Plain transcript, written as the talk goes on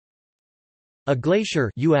A glacier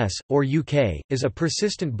US, or UK, is a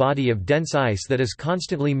persistent body of dense ice that is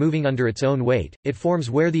constantly moving under its own weight. It forms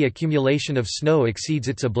where the accumulation of snow exceeds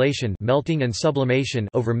its ablation melting and sublimation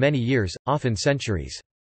over many years, often centuries.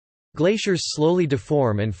 Glaciers slowly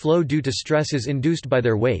deform and flow due to stresses induced by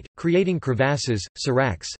their weight, creating crevasses,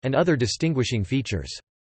 seracs, and other distinguishing features.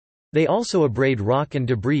 They also abrade rock and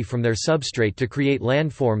debris from their substrate to create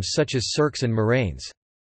landforms such as cirques and moraines.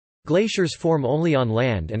 Glaciers form only on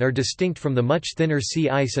land and are distinct from the much thinner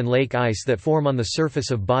sea ice and lake ice that form on the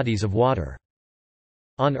surface of bodies of water.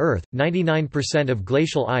 On Earth, 99% of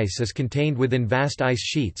glacial ice is contained within vast ice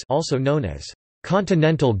sheets, also known as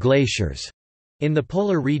continental glaciers, in the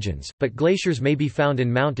polar regions, but glaciers may be found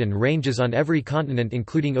in mountain ranges on every continent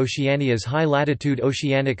including Oceania's high-latitude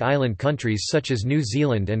oceanic island countries such as New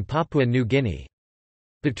Zealand and Papua New Guinea.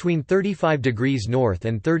 Between 35 degrees north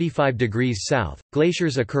and 35 degrees south,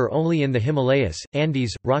 glaciers occur only in the Himalayas,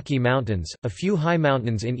 Andes, Rocky Mountains, a few high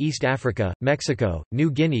mountains in East Africa, Mexico,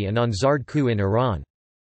 New Guinea and on Zard Ku in Iran.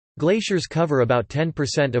 Glaciers cover about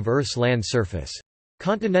 10% of Earth's land surface.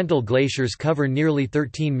 Continental glaciers cover nearly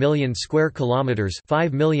 13 million square kilometers,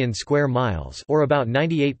 5 million square miles, or about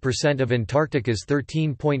 98% of Antarctica's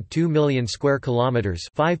 13.2 million square kilometers,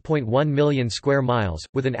 5.1 million square miles,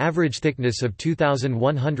 with an average thickness of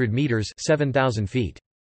 2,100 meters, 7,000 feet.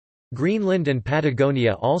 Greenland and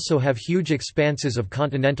Patagonia also have huge expanses of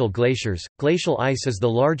continental glaciers. Glacial ice is the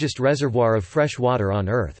largest reservoir of fresh water on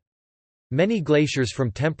Earth. Many glaciers from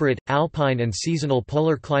temperate, alpine and seasonal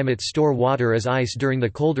polar climates store water as ice during the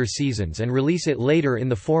colder seasons and release it later in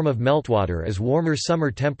the form of meltwater as warmer summer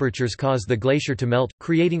temperatures cause the glacier to melt,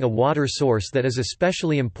 creating a water source that is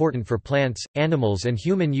especially important for plants, animals and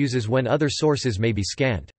human uses when other sources may be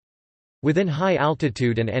scant. Within high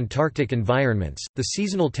altitude and Antarctic environments, the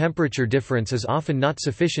seasonal temperature difference is often not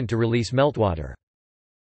sufficient to release meltwater.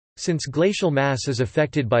 Since glacial mass is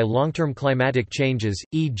affected by long-term climatic changes,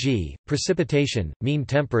 e.g., precipitation, mean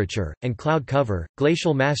temperature, and cloud cover,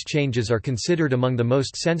 glacial mass changes are considered among the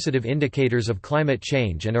most sensitive indicators of climate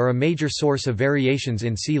change and are a major source of variations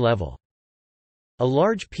in sea level. A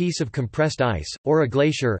large piece of compressed ice, or a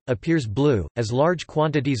glacier, appears blue, as large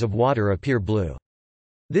quantities of water appear blue.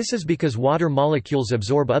 This is because water molecules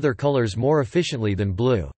absorb other colors more efficiently than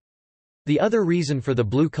blue. The other reason for the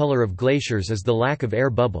blue color of glaciers is the lack of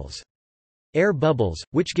air bubbles. Air bubbles,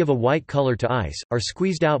 which give a white color to ice, are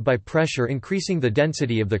squeezed out by pressure increasing the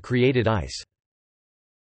density of the created ice.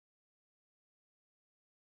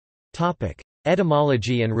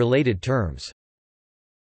 Etymology and related terms.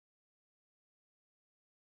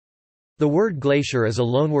 The word glacier is a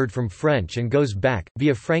loanword from French and goes back,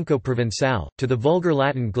 via Franco-Provençal, to the Vulgar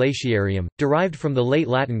Latin glaciarium, derived from the late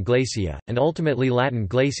Latin glacia, and ultimately Latin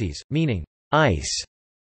glacis, meaning ice.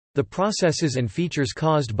 The processes and features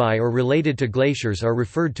caused by or related to glaciers are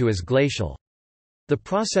referred to as glacial. The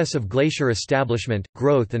process of glacier establishment,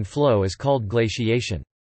 growth and flow is called glaciation.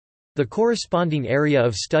 The corresponding area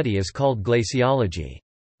of study is called glaciology.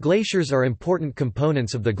 Glaciers are important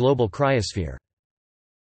components of the global cryosphere.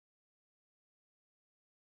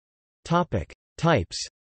 Types.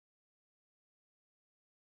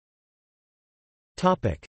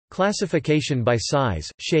 Classification by size,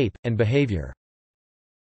 shape, and behavior.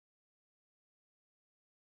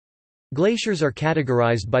 Glaciers are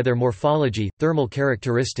categorized by their morphology, thermal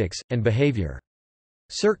characteristics, and behavior.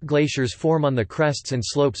 Cirque glaciers form on the crests and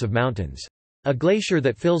slopes of mountains. A glacier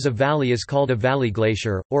that fills a valley is called a valley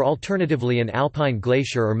glacier, or alternatively an alpine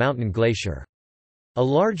glacier or mountain glacier. A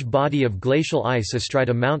large body of glacial ice astride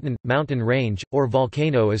a mountain, mountain range, or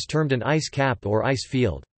volcano is termed an ice cap or ice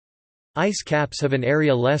field. Ice caps have an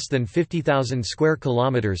area less than 50,000 square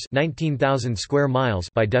kilometers (19,000 square miles)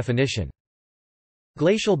 by definition.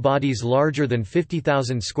 Glacial bodies larger than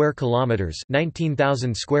 50,000 square kilometers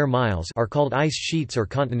 (19,000 square miles) are called ice sheets or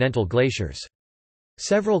continental glaciers.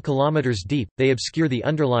 Several kilometers deep, they obscure the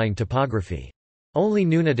underlying topography. Only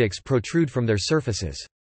nunatics protrude from their surfaces.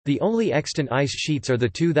 The only extant ice sheets are the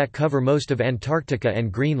two that cover most of Antarctica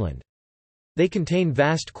and Greenland. They contain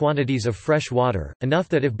vast quantities of fresh water, enough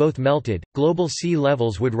that if both melted, global sea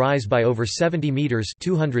levels would rise by over 70 meters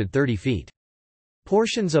 (230 feet).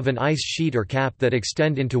 Portions of an ice sheet or cap that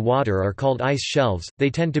extend into water are called ice shelves. They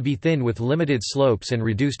tend to be thin with limited slopes and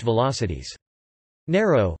reduced velocities.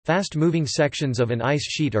 Narrow, fast-moving sections of an ice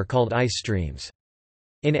sheet are called ice streams.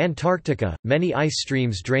 In Antarctica, many ice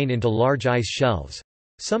streams drain into large ice shelves.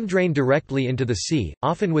 Some drain directly into the sea,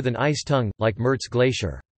 often with an ice tongue, like Mertz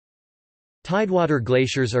Glacier. Tidewater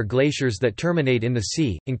glaciers are glaciers that terminate in the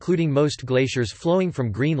sea, including most glaciers flowing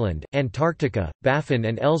from Greenland, Antarctica, Baffin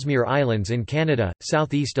and Ellesmere Islands in Canada,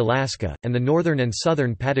 southeast Alaska, and the northern and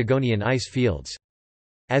southern Patagonian ice fields.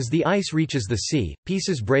 As the ice reaches the sea,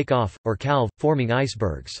 pieces break off, or calve, forming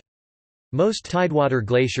icebergs. Most tidewater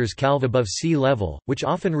glaciers calve above sea level, which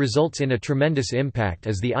often results in a tremendous impact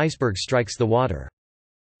as the iceberg strikes the water.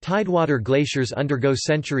 Tidewater glaciers undergo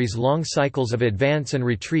centuries-long cycles of advance and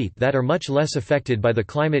retreat that are much less affected by the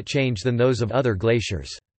climate change than those of other glaciers.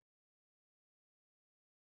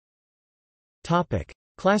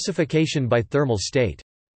 Classification by thermal state.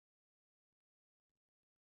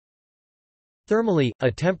 Thermally, a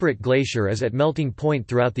temperate glacier is at melting point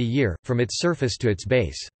throughout the year, from its surface to its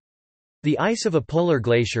base. The ice of a polar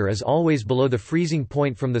glacier is always below the freezing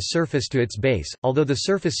point from the surface to its base, although the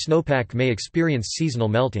surface snowpack may experience seasonal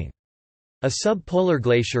melting. A subpolar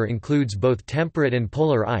glacier includes both temperate and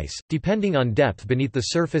polar ice, depending on depth beneath the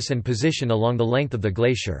surface and position along the length of the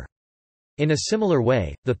glacier. In a similar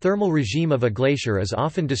way, the thermal regime of a glacier is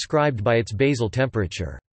often described by its basal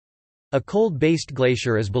temperature. A cold-based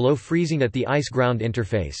glacier is below freezing at the ice-ground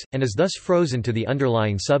interface, and is thus frozen to the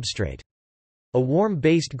underlying substrate. A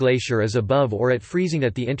warm-based glacier is above or at freezing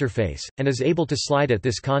at the interface, and is able to slide at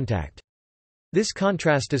this contact. This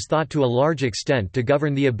contrast is thought to a large extent to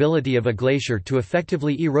govern the ability of a glacier to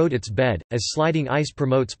effectively erode its bed, as sliding ice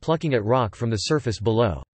promotes plucking at rock from the surface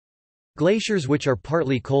below. Glaciers which are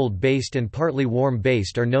partly cold-based and partly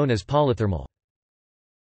warm-based are known as polythermal.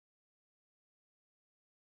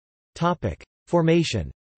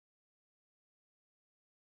 Formation.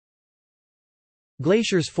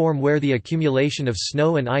 Glaciers form where the accumulation of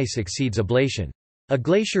snow and ice exceeds ablation. A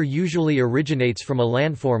glacier usually originates from a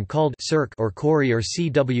landform called cirque or corrie or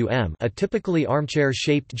CWM, a typically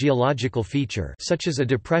armchair-shaped geological feature such as a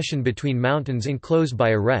depression between mountains enclosed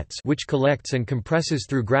by arêtes which collects and compresses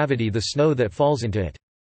through gravity the snow that falls into it.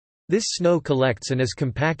 This snow collects and is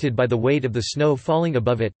compacted by the weight of the snow falling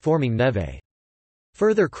above it, forming névé.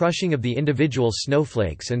 Further crushing of the individual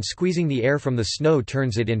snowflakes and squeezing the air from the snow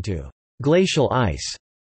turns it into glacial ice.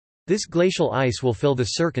 This glacial ice will fill the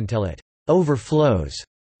cirque until it overflows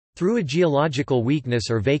through a geological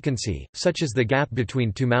weakness or vacancy, such as the gap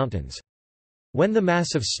between two mountains. When the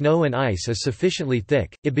mass of snow and ice is sufficiently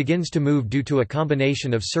thick, it begins to move due to a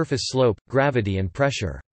combination of surface slope, gravity and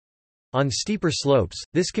pressure. On steeper slopes,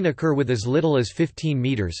 this can occur with as little as 15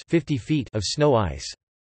 meters (50 feet) of snow ice.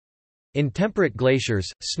 In temperate glaciers,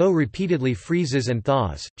 snow repeatedly freezes and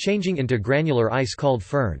thaws, changing into granular ice called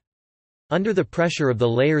firn. Under the pressure of the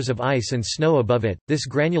layers of ice and snow above it, this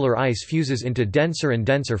granular ice fuses into denser and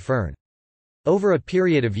denser firn. Over a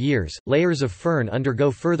period of years, layers of firn undergo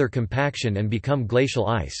further compaction and become glacial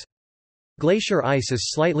ice. Glacier ice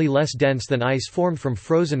is slightly less dense than ice formed from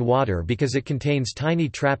frozen water because it contains tiny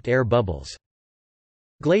trapped air bubbles.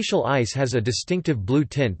 Glacial ice has a distinctive blue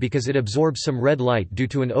tint because it absorbs some red light due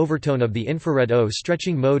to an overtone of the infrared O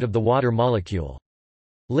stretching mode of the water molecule.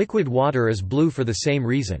 Liquid water is blue for the same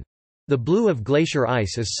reason. The blue of glacier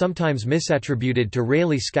ice is sometimes misattributed to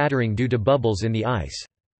Rayleigh scattering due to bubbles in the ice.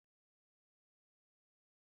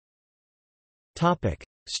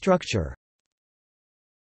 Structure.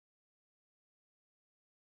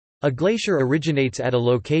 A glacier originates at a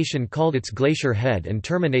location called its glacier head and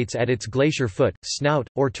terminates at its glacier foot, snout,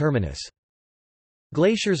 or terminus.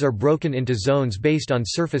 Glaciers are broken into zones based on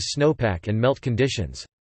surface snowpack and melt conditions.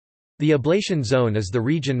 The ablation zone is the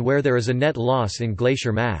region where there is a net loss in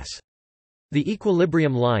glacier mass. The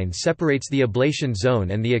equilibrium line separates the ablation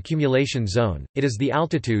zone and the accumulation zone. It is the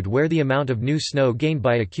altitude where the amount of new snow gained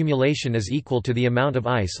by accumulation is equal to the amount of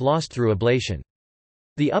ice lost through ablation.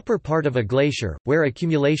 The upper part of a glacier, where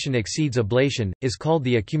accumulation exceeds ablation, is called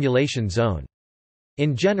the accumulation zone.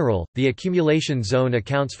 In general, the accumulation zone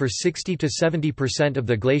accounts for 60 to 70% of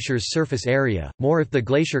the glacier's surface area, more if the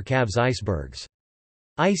glacier calves icebergs.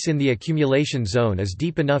 Ice in the accumulation zone is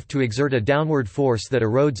deep enough to exert a downward force that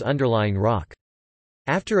erodes underlying rock.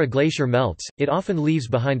 After a glacier melts, it often leaves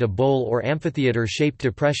behind a bowl or amphitheater-shaped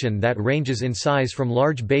depression that ranges in size from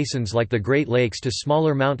large basins like the Great Lakes to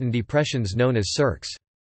smaller mountain depressions known as cirques.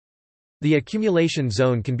 The accumulation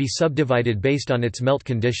zone can be subdivided based on its melt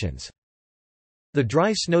conditions. The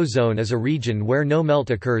dry snow zone is a region where no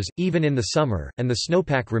melt occurs, even in the summer, and the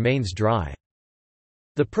snowpack remains dry.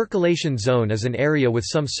 The percolation zone is an area with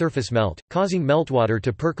some surface melt, causing meltwater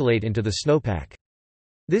to percolate into the snowpack.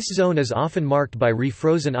 This zone is often marked by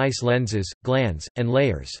refrozen ice lenses, glands, and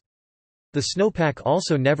layers. The snowpack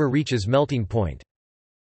also never reaches melting point.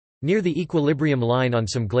 Near the equilibrium line on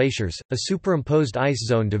some glaciers, a superimposed ice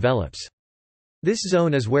zone develops. This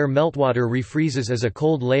zone is where meltwater refreezes as a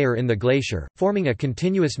cold layer in the glacier, forming a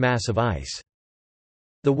continuous mass of ice.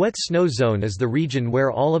 The wet snow zone is the region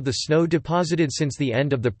where all of the snow deposited since the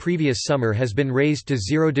end of the previous summer has been raised to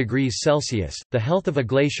 0 degrees Celsius. The health of a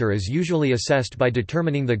glacier is usually assessed by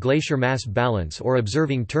determining the glacier mass balance or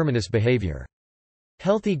observing terminus behavior.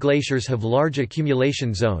 Healthy glaciers have large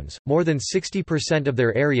accumulation zones, more than 60% of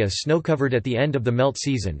their area snow-covered at the end of the melt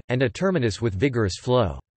season, and a terminus with vigorous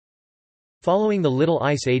flow. Following the Little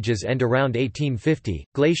Ice Age's end around 1850,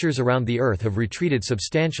 glaciers around the Earth have retreated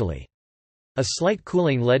substantially. A slight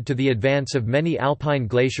cooling led to the advance of many alpine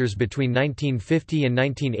glaciers between 1950 and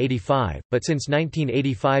 1985, but since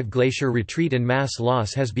 1985 glacier retreat and mass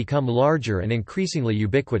loss has become larger and increasingly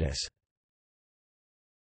ubiquitous.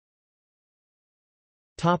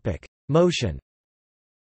 Motion.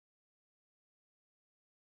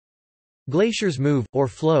 Glaciers move, or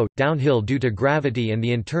flow, downhill due to gravity and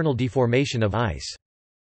the internal deformation of ice.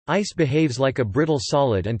 Ice behaves like a brittle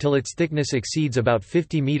solid until its thickness exceeds about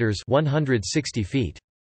 50 meters (160 feet).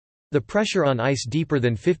 The pressure on ice deeper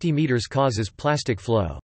than 50 meters causes plastic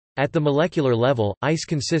flow. At the molecular level, ice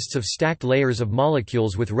consists of stacked layers of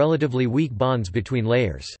molecules with relatively weak bonds between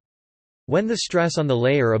layers. When the stress on the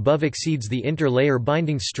layer above exceeds the inter-layer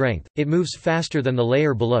binding strength, it moves faster than the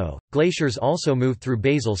layer below. Glaciers also move through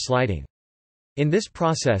basal sliding. In this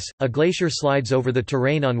process, a glacier slides over the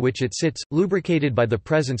terrain on which it sits, lubricated by the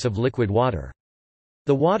presence of liquid water.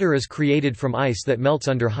 The water is created from ice that melts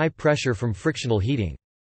under high pressure from frictional heating.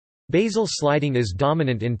 Basal sliding is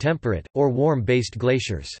dominant in temperate, or warm-based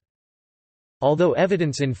glaciers. Although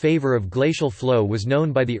evidence in favor of glacial flow was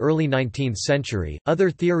known by the early 19th century, other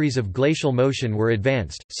theories of glacial motion were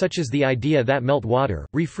advanced, such as the idea that meltwater,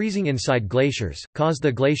 refreezing inside glaciers, caused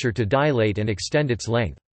the glacier to dilate and extend its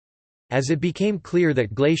length. As it became clear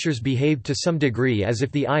that glaciers behaved to some degree as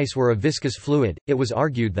if the ice were a viscous fluid, it was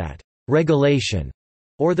argued that regelation,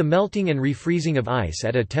 or the melting and refreezing of ice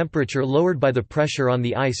at a temperature lowered by the pressure on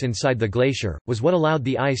the ice inside the glacier, was what allowed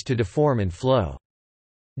the ice to deform and flow.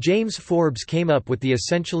 James Forbes came up with the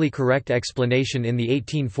essentially correct explanation in the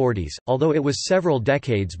 1840s, although it was several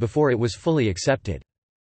decades before it was fully accepted.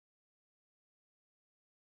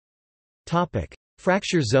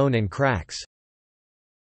 Fracture zone and cracks.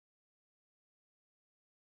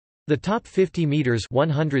 The top 50 meters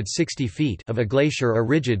 (160 feet) of a glacier are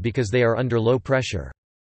rigid because they are under low pressure.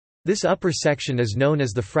 This upper section is known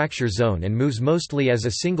as the fracture zone and moves mostly as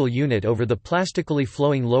a single unit over the plastically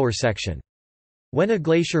flowing lower section. When a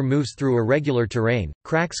glacier moves through irregular terrain,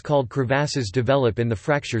 cracks called crevasses develop in the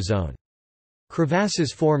fracture zone.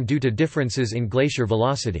 Crevasses form due to differences in glacier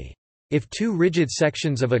velocity. If two rigid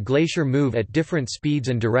sections of a glacier move at different speeds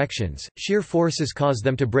and directions, shear forces cause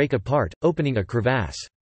them to break apart, opening a crevasse.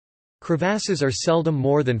 Crevasses are seldom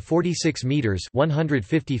more than 46 meters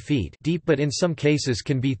 (150 feet) deep, but in some cases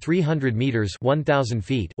can be 300 meters (1000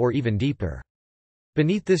 feet) or even deeper.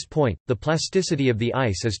 Beneath this point, the plasticity of the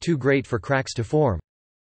ice is too great for cracks to form.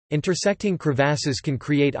 Intersecting crevasses can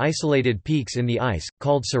create isolated peaks in the ice,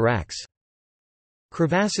 called seracs.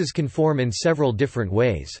 Crevasses can form in several different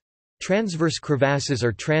ways. Transverse crevasses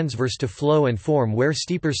are transverse to flow and form where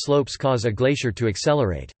steeper slopes cause a glacier to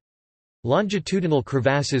accelerate. Longitudinal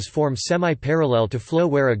crevasses form semi-parallel to flow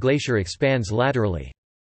where a glacier expands laterally.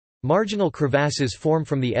 Marginal crevasses form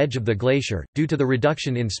from the edge of the glacier, due to the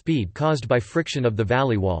reduction in speed caused by friction of the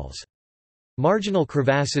valley walls. Marginal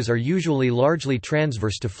crevasses are usually largely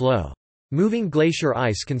transverse to flow. Moving glacier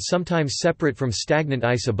ice can sometimes separate from stagnant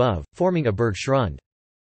ice above, forming a bergschrund.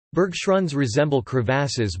 Bergschrunds resemble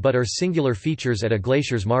crevasses but are singular features at a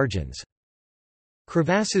glacier's margins.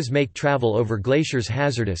 Crevasses make travel over glaciers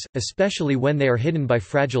hazardous, especially when they are hidden by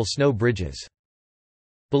fragile snow bridges.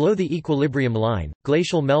 Below the equilibrium line,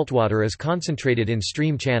 glacial meltwater is concentrated in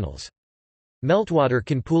stream channels. Meltwater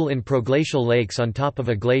can pool in proglacial lakes on top of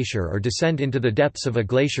a glacier or descend into the depths of a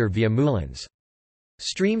glacier via moulins.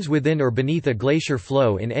 Streams within or beneath a glacier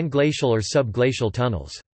flow in englacial or subglacial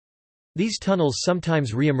tunnels. These tunnels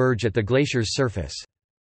sometimes re-emerge at the glacier's surface.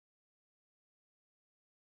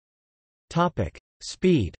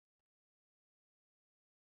 Speed.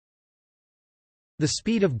 The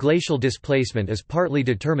speed of glacial displacement is partly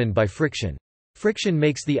determined by friction. Friction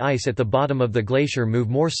makes the ice at the bottom of the glacier move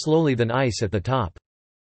more slowly than ice at the top.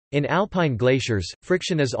 In alpine glaciers,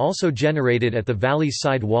 friction is also generated at the valley's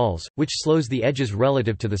side walls, which slows the edges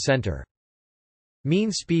relative to the center.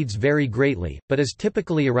 Mean speeds vary greatly, but is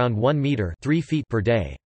typically around 1 meter (3 feet) per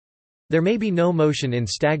day. There may be no motion in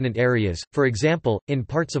stagnant areas, for example, in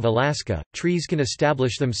parts of Alaska, trees can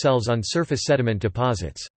establish themselves on surface sediment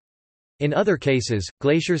deposits. In other cases,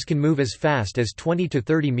 glaciers can move as fast as 20 to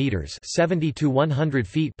 30 meters (70 to 100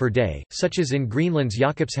 feet) per day, such as in Greenland's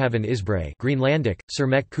Jakobshavn Isbrae, Greenlandic,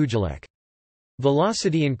 Cermek Kujalek.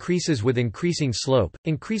 Velocity increases with increasing slope,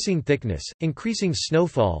 increasing thickness, increasing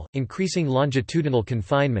snowfall, increasing longitudinal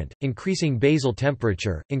confinement, increasing basal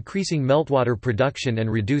temperature, increasing meltwater production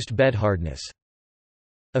and reduced bed hardness.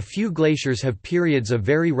 A few glaciers have periods of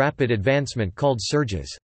very rapid advancement called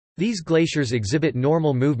surges. These glaciers exhibit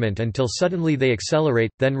normal movement until suddenly they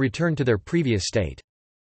accelerate, then return to their previous state.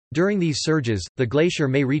 During these surges, the glacier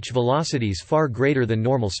may reach velocities far greater than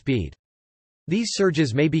normal speed. These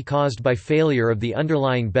surges may be caused by failure of the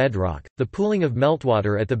underlying bedrock, the pooling of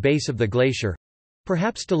meltwater at the base of the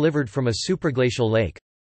glacier—perhaps delivered from a superglacial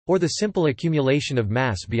lake—or the simple accumulation of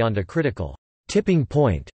mass beyond a critical tipping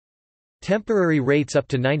point. Temporary rates up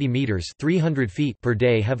to 90 meters (300 feet) per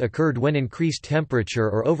day have occurred when increased temperature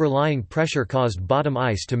or overlying pressure caused bottom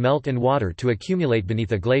ice to melt and water to accumulate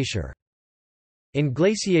beneath a glacier. In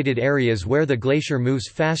glaciated areas where the glacier moves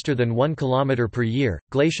faster than 1 km per year,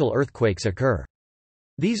 glacial earthquakes occur.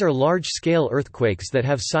 These are large-scale earthquakes that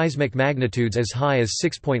have seismic magnitudes as high as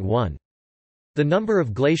 6.1. The number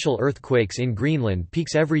of glacial earthquakes in Greenland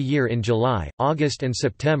peaks every year in July, August and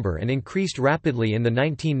September and increased rapidly in the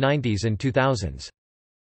 1990s and 2000s.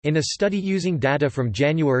 In a study using data from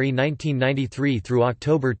January 1993 through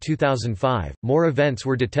October 2005, more events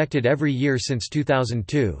were detected every year since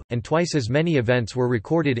 2002, and twice as many events were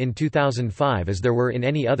recorded in 2005 as there were in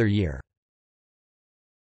any other year.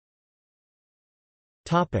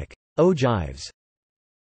 Ogives.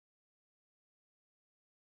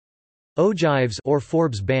 Ogives or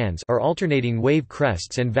Forbes bands are alternating wave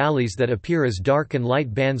crests and valleys that appear as dark and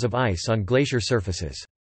light bands of ice on glacier surfaces.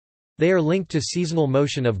 They are linked to seasonal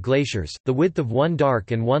motion of glaciers. The width of one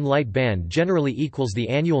dark and one light band generally equals the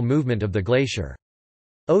annual movement of the glacier.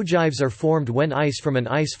 Ogives are formed when ice from an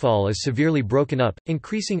icefall is severely broken up,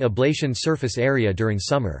 increasing ablation surface area during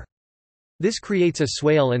summer. This creates a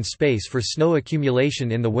swale and space for snow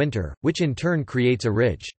accumulation in the winter, which in turn creates a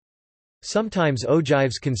ridge. Sometimes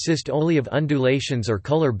ogives consist only of undulations or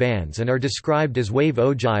color bands and are described as wave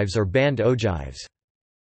ogives or band ogives.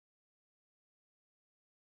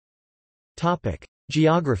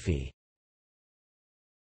 Geography.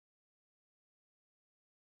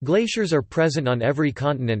 Glaciers are present on every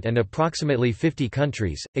continent and approximately 50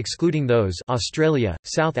 countries, excluding those Australia,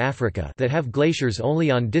 South Africa that have glaciers only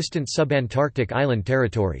on distant subantarctic island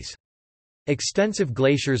territories. Extensive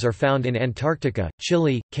glaciers are found in Antarctica,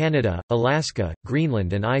 Chile, Canada, Alaska,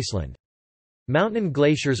 Greenland and Iceland. Mountain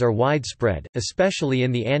glaciers are widespread, especially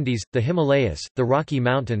in the Andes, the Himalayas, the Rocky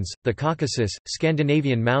Mountains, the Caucasus,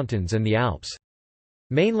 Scandinavian mountains and the Alps.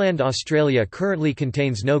 Mainland Australia currently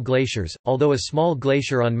contains no glaciers, although a small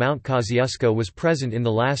glacier on Mount Kosciuszko was present in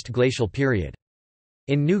the last glacial period.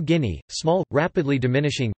 In New Guinea, small, rapidly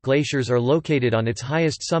diminishing, glaciers are located on its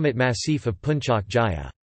highest summit massif of Puncak Jaya.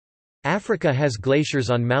 Africa has glaciers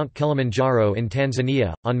on Mount Kilimanjaro in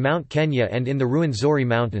Tanzania, on Mount Kenya and in the Ruwenzori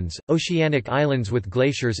Mountains. Oceanic islands with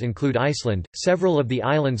glaciers include Iceland, several of the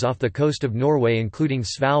islands off the coast of Norway including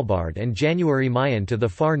Svalbard and January Mayen to the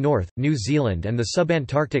far north, New Zealand and the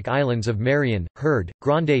subantarctic islands of Marion, Heard,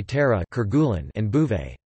 Grande Terre and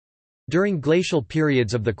Bouvet. During glacial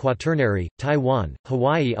periods of the Quaternary, Taiwan,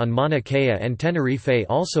 Hawaii on Mauna Kea and Tenerife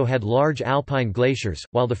also had large alpine glaciers,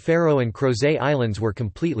 while the Faroe and Crozet Islands were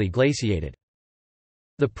completely glaciated.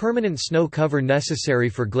 The permanent snow cover necessary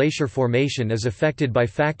for glacier formation is affected by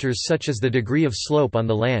factors such as the degree of slope on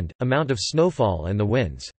the land, amount of snowfall and the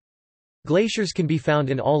winds. Glaciers can be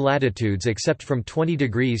found in all latitudes except from 20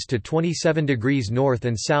 degrees to 27 degrees north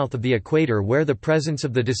and south of the equator, where the presence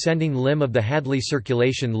of the descending limb of the Hadley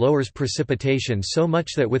circulation lowers precipitation so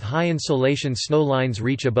much that with high insolation snow lines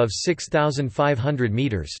reach above 6,500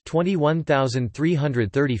 meters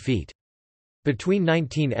 (21,330 feet). Between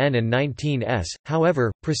 19N and 19S,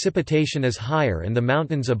 however, precipitation is higher and the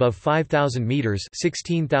mountains above 5,000 meters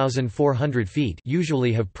 (16,400 feet)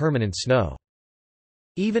 usually have permanent snow.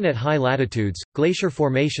 Even at high latitudes, glacier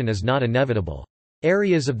formation is not inevitable.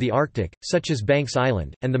 Areas of the Arctic, such as Banks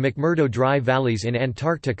Island, and the McMurdo Dry Valleys in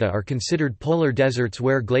Antarctica are considered polar deserts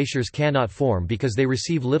where glaciers cannot form because they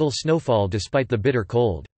receive little snowfall despite the bitter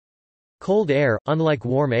cold. Cold air, unlike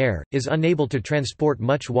warm air, is unable to transport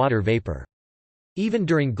much water vapor. Even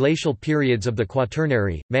during glacial periods of the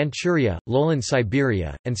Quaternary, Manchuria, lowland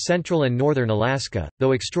Siberia, and central and northern Alaska,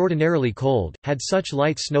 though extraordinarily cold, had such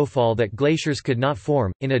light snowfall that glaciers could not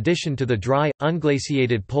form. In addition to the dry,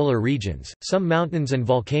 unglaciated polar regions, some mountains and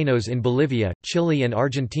volcanoes in Bolivia, Chile, and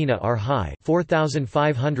Argentina are high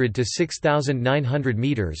 4,500 to 6,900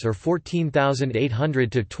 meters or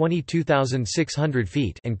 14,800 to 22,600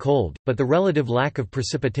 feet and cold, but the relative lack of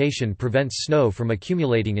precipitation prevents snow from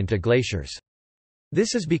accumulating into glaciers.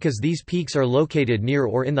 This is because these peaks are located near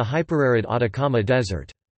or in the hyperarid Atacama Desert.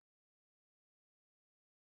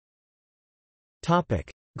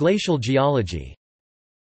 Glacial geology.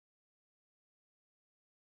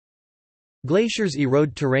 Glaciers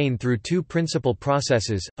erode terrain through two principal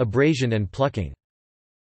processes, abrasion and plucking.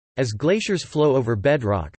 As glaciers flow over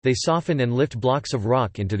bedrock, they soften and lift blocks of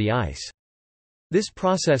rock into the ice. This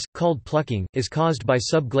process, called plucking, is caused by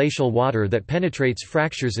subglacial water that penetrates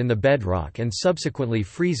fractures in the bedrock and subsequently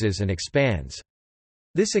freezes and expands.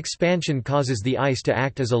 This expansion causes the ice to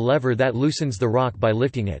act as a lever that loosens the rock by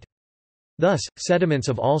lifting it. Thus, sediments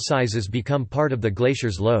of all sizes become part of the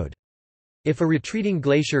glacier's load. If a retreating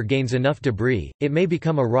glacier gains enough debris, it may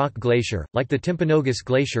become a rock glacier, like the Timpanogos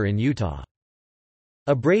Glacier in Utah.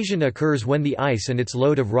 Abrasion occurs when the ice and its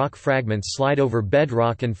load of rock fragments slide over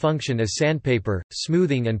bedrock and function as sandpaper,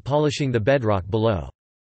 smoothing and polishing the bedrock below.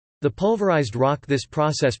 The pulverized rock this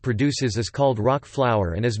process produces is called rock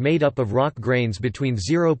flour and is made up of rock grains between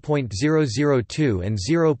 0.002 and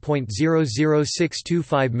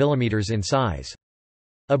 0.00625 mm in size.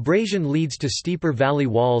 Abrasion leads to steeper valley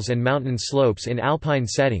walls and mountain slopes in alpine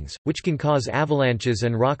settings, which can cause avalanches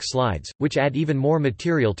and rock slides, which add even more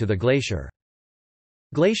material to the glacier.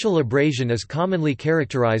 Glacial abrasion is commonly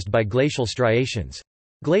characterized by glacial striations.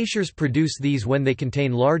 Glaciers produce these when they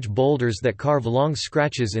contain large boulders that carve long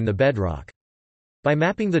scratches in the bedrock. By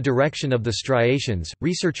mapping the direction of the striations,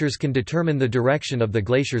 researchers can determine the direction of the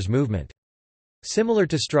glacier's movement. Similar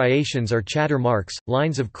to striations are chatter marks,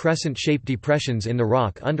 lines of crescent-shaped depressions in the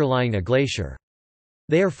rock underlying a glacier.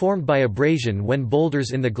 They are formed by abrasion when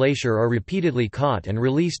boulders in the glacier are repeatedly caught and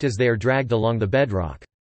released as they are dragged along the bedrock.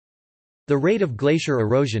 The rate of glacier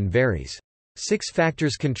erosion varies. 6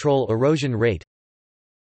 factors control erosion rate: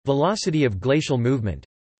 velocity of glacial movement,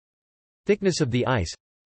 thickness of the ice,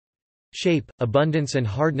 shape, abundance and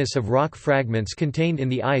hardness of rock fragments contained in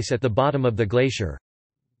the ice at the bottom of the glacier,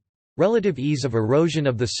 relative ease of erosion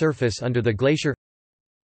of the surface under the glacier,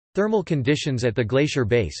 thermal conditions at the glacier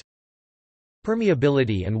base,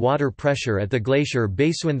 permeability and water pressure at the glacier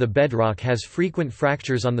base. When the bedrock has frequent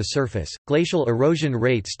fractures on the surface, glacial erosion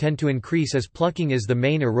rates tend to increase as plucking is the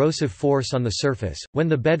main erosive force on the surface. When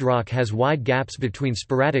the bedrock has wide gaps between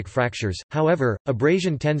sporadic fractures, however,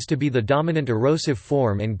 abrasion tends to be the dominant erosive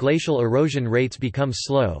form and glacial erosion rates become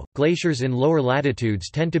slow. Glaciers in lower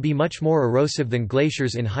latitudes tend to be much more erosive than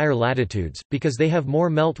glaciers in higher latitudes, because they have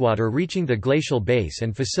more meltwater reaching the glacial base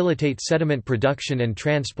and facilitate sediment production and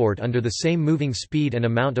transport under the same moving speed and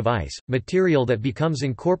amount of ice. Material that becomes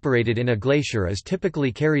incorporated in a glacier is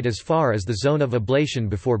typically carried as far as the zone of ablation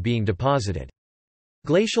before being deposited.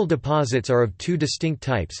 Glacial deposits are of 2 distinct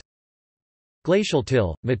types. Glacial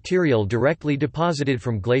till, material directly deposited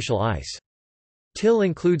from glacial ice. Till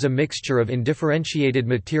includes a mixture of indifferentiated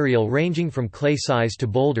material ranging from clay size to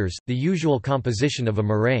boulders, the usual composition of a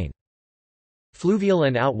moraine. Fluvial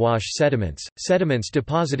and outwash sediments, sediments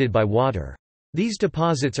deposited by water. These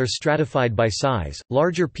deposits are stratified by size.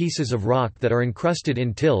 Larger pieces of rock that are encrusted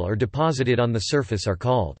in till or deposited on the surface are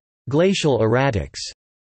called glacial erratics.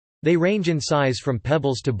 They range in size from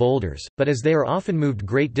pebbles to boulders, but as they are often moved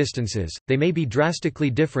great distances, they may be drastically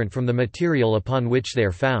different from the material upon which they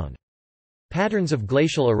are found. Patterns of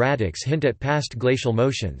glacial erratics hint at past glacial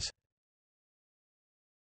motions.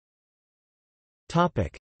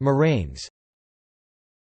 Moraines.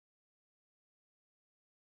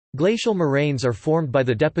 Glacial moraines are formed by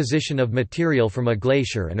the deposition of material from a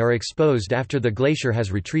glacier and are exposed after the glacier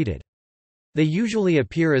has retreated. They usually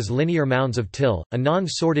appear as linear mounds of till, a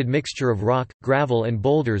non-sorted mixture of rock, gravel and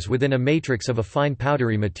boulders within a matrix of a fine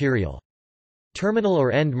powdery material. Terminal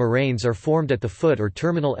or end moraines are formed at the foot or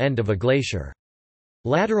terminal end of a glacier.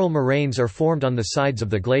 Lateral moraines are formed on the sides of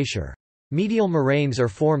the glacier. Medial moraines are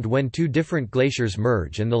formed when 2 different glaciers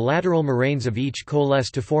merge and the lateral moraines of each coalesce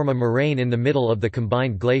to form a moraine in the middle of the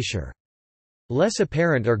combined glacier. Less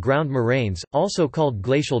apparent are ground moraines, also called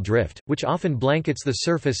glacial drift, which often blankets the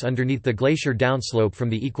surface underneath the glacier downslope from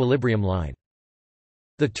the equilibrium line.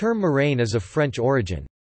 The term moraine is of French origin.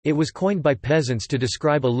 It was coined by peasants to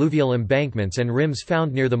describe alluvial embankments and rims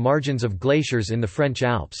found near the margins of glaciers in the French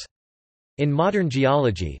Alps. In modern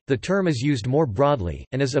geology, the term is used more broadly,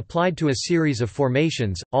 and is applied to a series of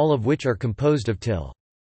formations, all of which are composed of till.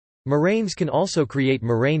 Moraines can also create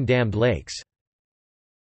moraine-dammed lakes.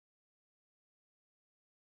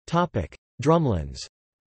 Drumlins.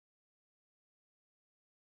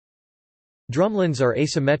 Drumlins are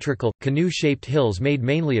asymmetrical, canoe-shaped hills made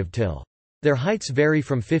mainly of till. Their heights vary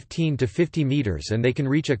from 15 to 50 meters and they can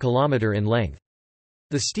reach a kilometer in length.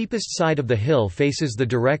 The steepest side of the hill faces the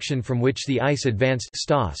direction from which the ice advanced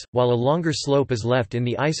 (stas), while a longer slope is left in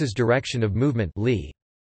the ice's direction of movement (lee).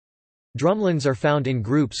 Drumlins are found in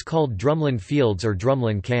groups called drumlin fields or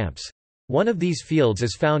drumlin camps. One of these fields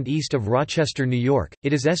is found east of Rochester, New York.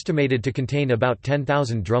 It is estimated to contain about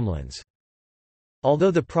 10,000 drumlins.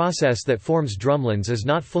 Although the process that forms drumlins is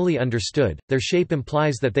not fully understood, their shape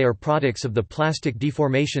implies that they are products of the plastic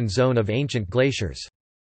deformation zone of ancient glaciers.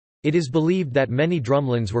 It is believed that many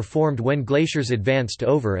drumlins were formed when glaciers advanced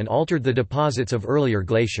over and altered the deposits of earlier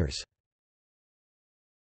glaciers.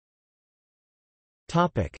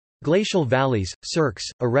 Glacial valleys, cirques,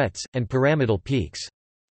 arêtes, and pyramidal peaks.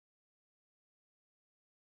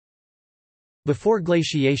 Before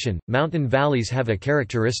glaciation, mountain valleys have a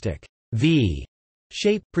characteristic V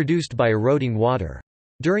shape, produced by eroding water.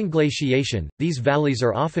 During glaciation, these valleys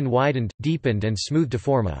are often widened, deepened and smoothed to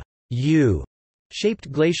form a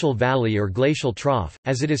U-shaped glacial valley or glacial trough,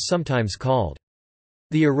 as it is sometimes called.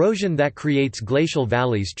 The erosion that creates glacial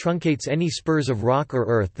valleys truncates any spurs of rock or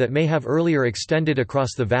earth that may have earlier extended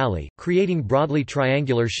across the valley, creating broadly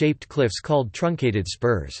triangular-shaped cliffs called truncated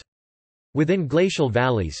spurs. Within glacial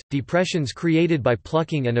valleys, depressions created by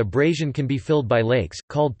plucking and abrasion can be filled by lakes,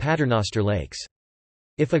 called paternoster lakes.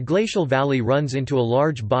 If a glacial valley runs into a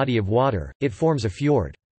large body of water, it forms a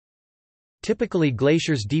fjord. Typically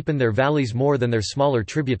glaciers deepen their valleys more than their smaller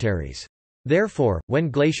tributaries. Therefore,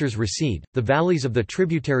 when glaciers recede, the valleys of the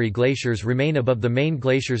tributary glaciers remain above the main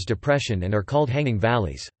glacier's depression and are called hanging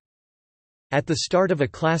valleys. At the start of a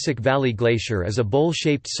classic valley glacier is a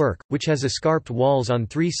bowl-shaped cirque, which has escarped walls on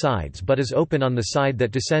three sides but is open on the side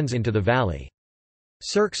that descends into the valley.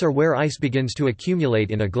 Cirques are where ice begins to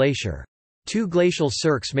accumulate in a glacier. Two glacial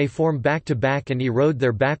cirques may form back-to-back and erode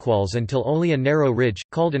their backwalls until only a narrow ridge,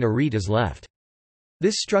 called an arete, is left.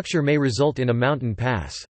 This structure may result in a mountain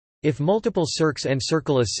pass. If multiple cirques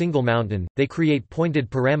encircle a single mountain, they create pointed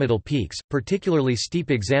pyramidal peaks. Particularly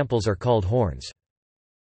steep examples are called horns.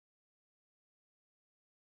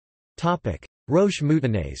 Roches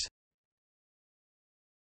moutonnées.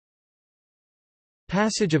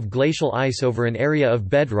 Passage of glacial ice over an area of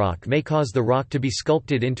bedrock may cause the rock to be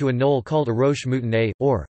sculpted into a knoll called a roche moutonné,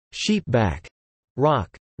 or sheepback rock.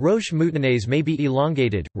 Roches moutonnées may be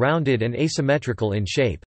elongated, rounded and asymmetrical in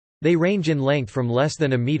shape. They range in length from less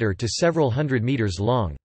than a meter to several hundred meters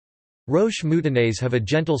long. Roches moutonnées have a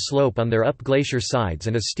gentle slope on their up-glacier sides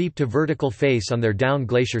and a steep to vertical face on their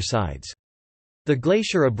down-glacier sides. The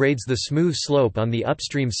glacier abrades the smooth slope on the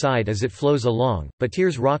upstream side as it flows along, but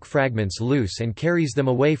tears rock fragments loose and carries them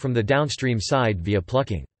away from the downstream side via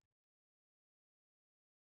plucking.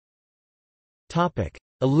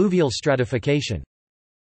 Alluvial stratification.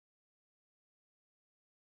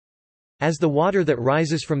 As the water that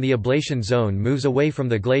rises from the ablation zone moves away from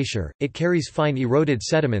the glacier, it carries fine eroded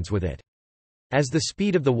sediments with it. As the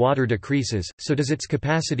speed of the water decreases, so does its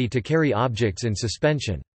capacity to carry objects in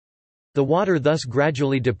suspension. The water thus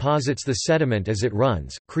gradually deposits the sediment as it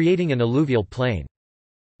runs, creating an alluvial plain.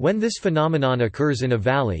 When this phenomenon occurs in a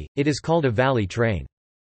valley, it is called a valley train.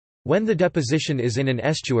 When the deposition is in an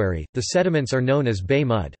estuary, the sediments are known as bay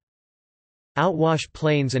mud. Outwash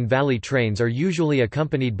plains and valley trains are usually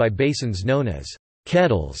accompanied by basins known as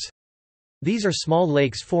kettles. These are small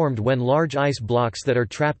lakes formed when large ice blocks that are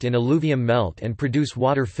trapped in alluvium melt and produce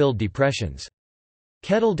water-filled depressions.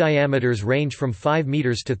 Kettle diameters range from 5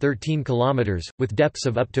 meters to 13 kilometers, with depths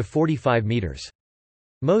of up to 45 meters.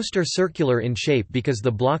 Most are circular in shape because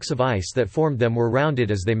the blocks of ice that formed them were rounded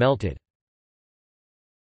as they melted.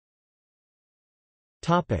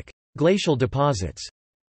 Glacial deposits.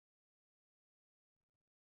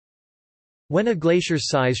 When a glacier's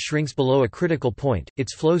size shrinks below a critical point,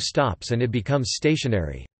 its flow stops and it becomes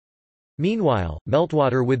stationary. Meanwhile,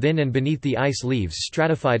 meltwater within and beneath the ice leaves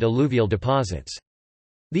stratified alluvial deposits.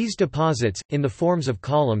 These deposits, in the forms of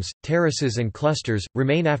columns, terraces and clusters,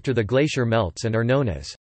 remain after the glacier melts and are known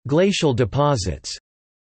as glacial deposits.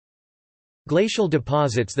 Glacial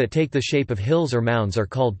deposits that take the shape of hills or mounds are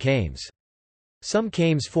called kames. Some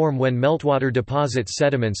kames form when meltwater deposits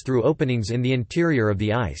sediments through openings in the interior of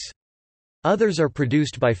the ice. Others are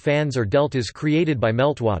produced by fans or deltas created by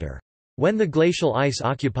meltwater. When the glacial ice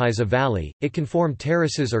occupies a valley, it can form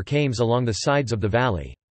terraces or kames along the sides of the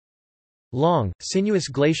valley. Long, sinuous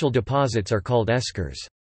glacial deposits are called eskers.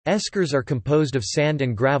 Eskers are composed of sand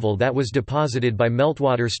and gravel that was deposited by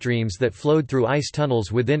meltwater streams that flowed through ice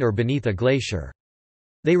tunnels within or beneath a glacier.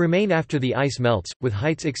 They remain after the ice melts, with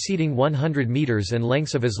heights exceeding 100 meters and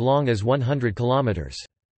lengths of as long as 100 kilometers.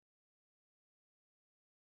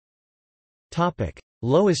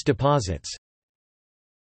 Lowest deposits.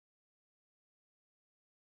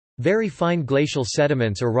 Very fine glacial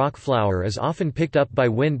sediments or rock flour is often picked up by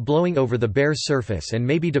wind blowing over the bare surface and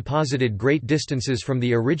may be deposited great distances from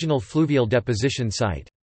the original fluvial deposition site.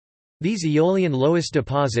 These Aeolian lowest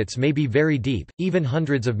deposits may be very deep, even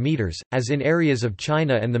hundreds of meters, as in areas of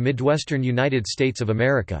China and the Midwestern United States of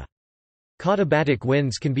America. Katabatic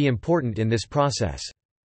winds can be important in this process.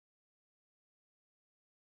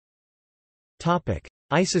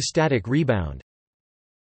 Isostatic rebound.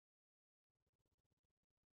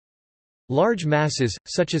 Large masses,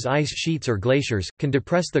 such as ice sheets or glaciers, can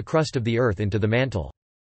depress the crust of the Earth into the mantle.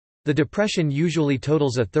 The depression usually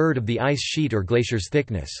totals a third of the ice sheet or glacier's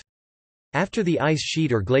thickness. After the ice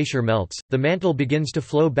sheet or glacier melts, the mantle begins to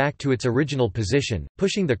flow back to its original position,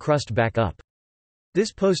 pushing the crust back up.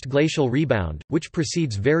 This post-glacial rebound, which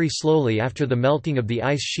proceeds very slowly after the melting of the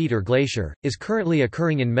ice sheet or glacier, is currently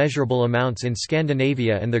occurring in measurable amounts in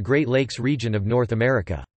Scandinavia and the Great Lakes region of North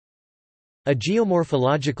America. A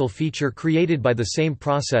geomorphological feature created by the same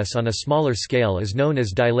process on a smaller scale is known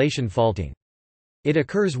as dilation faulting. It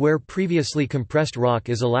occurs where previously compressed rock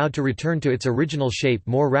is allowed to return to its original shape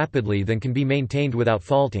more rapidly than can be maintained without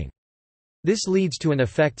faulting. This leads to an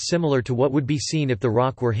effect similar to what would be seen if the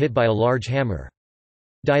rock were hit by a large hammer.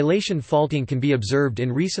 Dilation faulting can be observed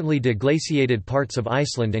in recently deglaciated parts of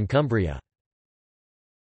Iceland and Cumbria.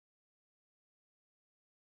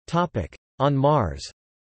 On Mars.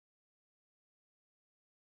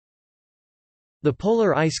 The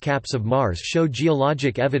polar ice caps of Mars show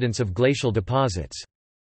geologic evidence of glacial deposits.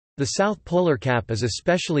 The South Polar Cap is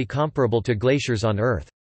especially comparable to glaciers on Earth.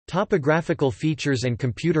 Topographical features and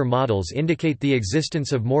computer models indicate the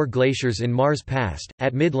existence of more glaciers in Mars past.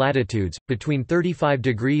 At mid-latitudes, between 35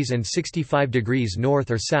 degrees and 65 degrees north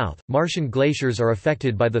or south, Martian glaciers are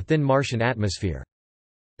affected by the thin Martian atmosphere.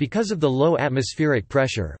 Because of the low atmospheric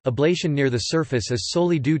pressure, ablation near the surface is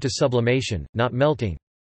solely due to sublimation, not melting.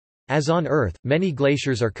 As on Earth, many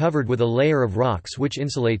glaciers are covered with a layer of rocks which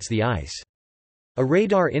insulates the ice. A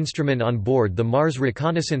radar instrument on board the Mars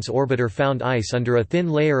Reconnaissance Orbiter found ice under a thin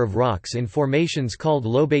layer of rocks in formations called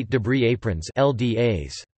lobate debris aprons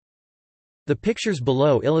 (LDAs). The pictures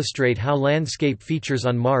below illustrate how landscape features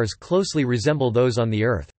on Mars closely resemble those on the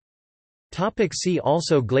Earth. See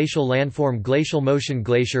also Glacial landform, Glacial motion,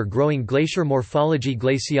 Glacier growing, Glacier morphology,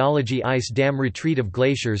 Glaciology, Ice dam, Retreat of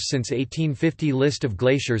glaciers since 1850, List of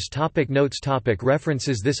glaciers. Notes.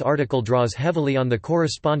 References. This article draws heavily on the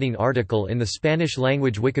corresponding article in the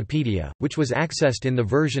Spanish-language Wikipedia, which was accessed in the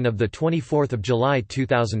version of 24 July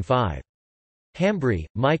 2005. Hambry,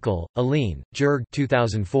 Michael, Aline, Jurg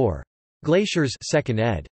 2004. Glaciers 2nd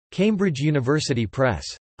ed. Cambridge University Press.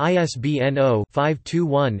 ISBN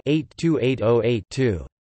 0-521-82808-2.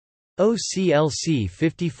 OCLC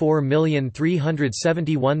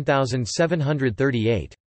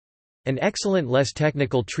 54371738. An excellent less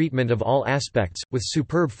technical treatment of all aspects, with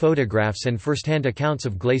superb photographs and first-hand accounts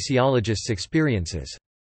of glaciologists' experiences.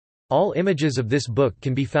 All images of this book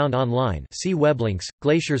can be found online. See weblinks.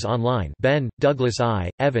 Glaciers Online. Ben, Douglas I.,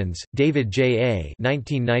 Evans, David J. A.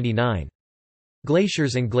 1999.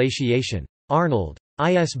 Glaciers and Glaciation. Arnold.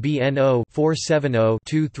 ISBN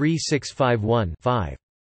 0-470-23651-5.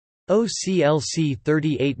 OCLC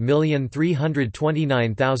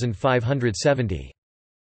 38329570.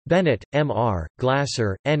 Bennett, M. R.,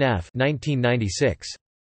 Glacier, N. F. 1996.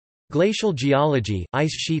 Glacial Geology,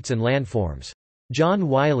 Ice Sheets and Landforms. John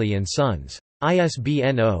Wiley & Sons.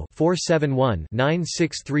 ISBN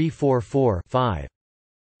 0-471-96344-5.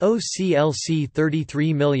 OCLC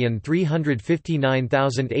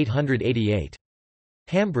 33359888.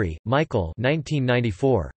 Hambry, Michael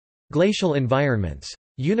 1994. Glacial Environments.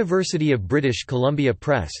 University of British Columbia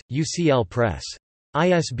Press, UCL Press.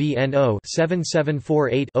 ISBN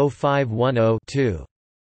 0-7748-0510-2.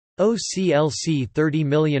 OCLC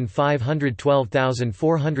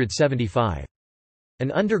 30512475.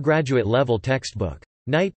 An undergraduate-level textbook.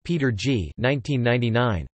 Knight, Peter G.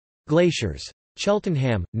 1999. Glaciers.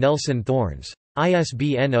 Cheltenham, Nelson Thorns.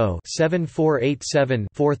 ISBN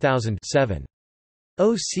 0-7487-4000-7.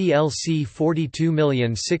 OCLC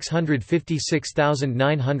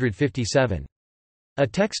 42656957. A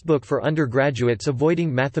Textbook for Undergraduates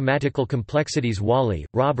Avoiding Mathematical Complexities. Wally,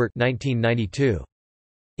 Robert 1992.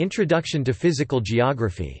 Introduction to Physical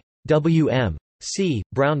Geography. W.M. C.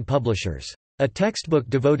 Brown Publishers. A textbook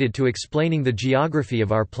devoted to explaining the geography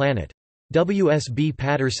of our planet. W. S. B.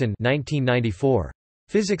 Patterson 1994.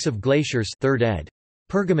 Physics of Glaciers 3rd ed.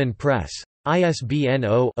 Pergamon Press. ISBN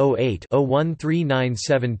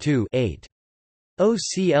 0-08-013972-8.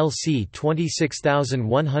 OCLC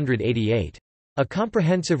 26188. A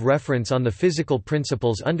comprehensive reference on the physical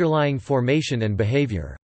principles underlying formation and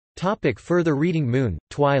behavior. Further reading. Moon,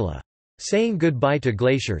 Twyla. Saying Goodbye to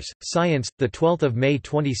Glaciers, Science, 12 May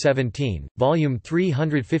 2017, Volume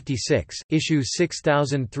 356, Issue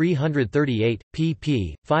 6338,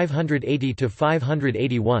 pp.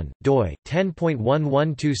 580–581, doi,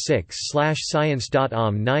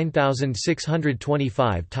 10.1126/science.om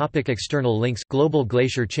 9625. External links. Global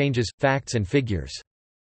glacier changes, facts and figures.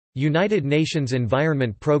 United Nations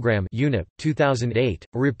Environment Programme (UNEP), 2008,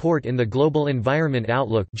 a report in the Global Environment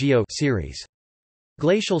Outlook (GEO) series.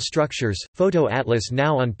 Glacial Structures, Photo Atlas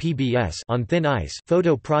now on PBS. On Thin Ice,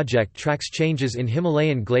 Photo Project tracks changes in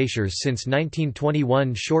Himalayan glaciers since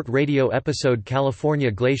 1921. Short radio episode California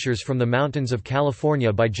Glaciers from the Mountains of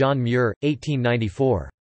California by John Muir, 1894.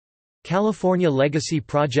 California Legacy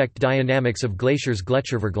Project Dynamics of Glaciers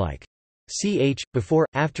Gletschervergleich. Ch. Before,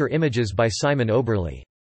 After images by Simon Oberle.